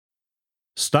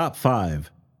Stop 5.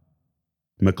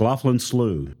 McLaughlin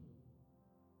Slough.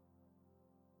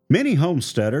 Many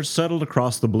homesteaders settled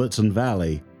across the Blitzen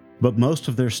Valley, but most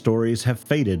of their stories have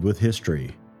faded with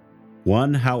history.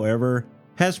 One, however,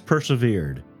 has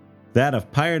persevered, that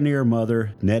of pioneer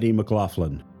mother Nettie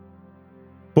McLaughlin.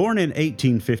 Born in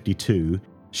 1852,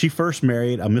 she first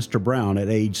married a Mr. Brown at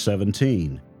age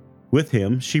 17. With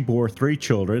him, she bore 3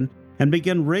 children and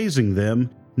began raising them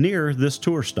near this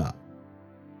tour stop.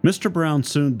 Mr. Brown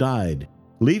soon died,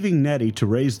 leaving Nettie to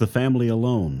raise the family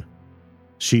alone.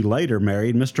 She later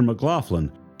married Mr.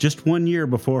 McLaughlin just 1 year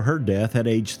before her death at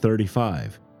age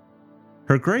 35.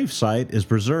 Her gravesite is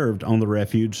preserved on the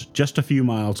refuge just a few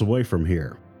miles away from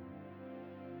here.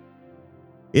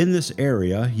 In this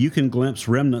area, you can glimpse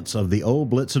remnants of the old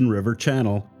Blitzen River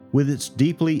channel with its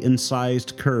deeply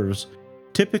incised curves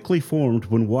typically formed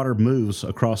when water moves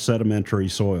across sedimentary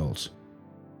soils.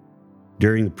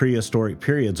 During the prehistoric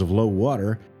periods of low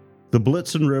water, the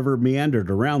Blitzen River meandered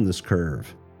around this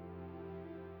curve.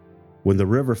 When the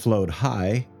river flowed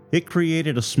high, it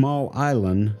created a small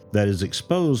island that is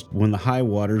exposed when the high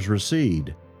waters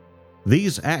recede.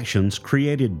 These actions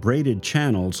created braided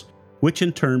channels, which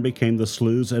in turn became the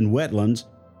sloughs and wetlands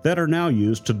that are now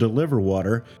used to deliver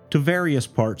water to various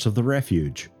parts of the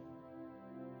refuge.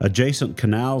 Adjacent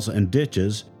canals and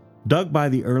ditches, dug by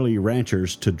the early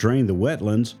ranchers to drain the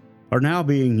wetlands, are now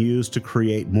being used to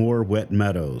create more wet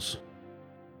meadows.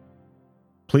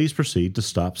 Please proceed to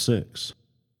stop 6.